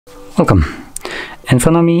Welcome. In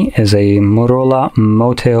front of me is a MOTOROLA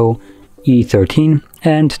Moto E13,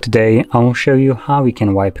 and today I will show you how we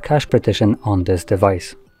can wipe cache partition on this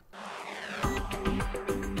device.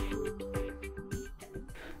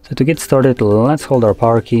 So to get started, let's hold our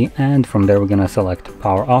power key, and from there we're going to select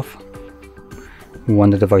power off. When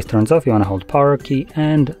the device turns off, you want to hold power key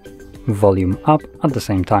and volume up at the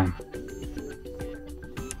same time.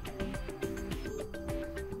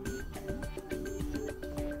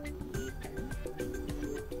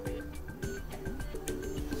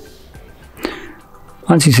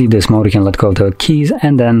 Once you see this mode, you can let go of the keys,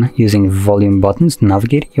 and then using volume buttons to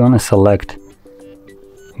navigate, you want to select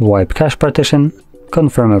wipe cache partition,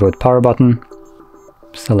 confirm it with power button,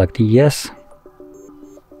 select yes.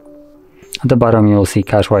 At the bottom you will see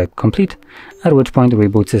cache wipe complete, at which point the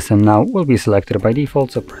reboot system now will be selected by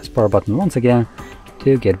default, so press power button once again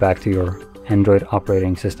to get back to your Android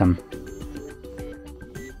operating system.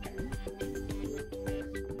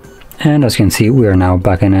 And as you can see, we are now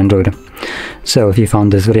back in Android. So if you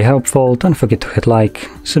found this video helpful, don't forget to hit like,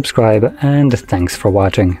 subscribe, and thanks for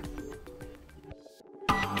watching.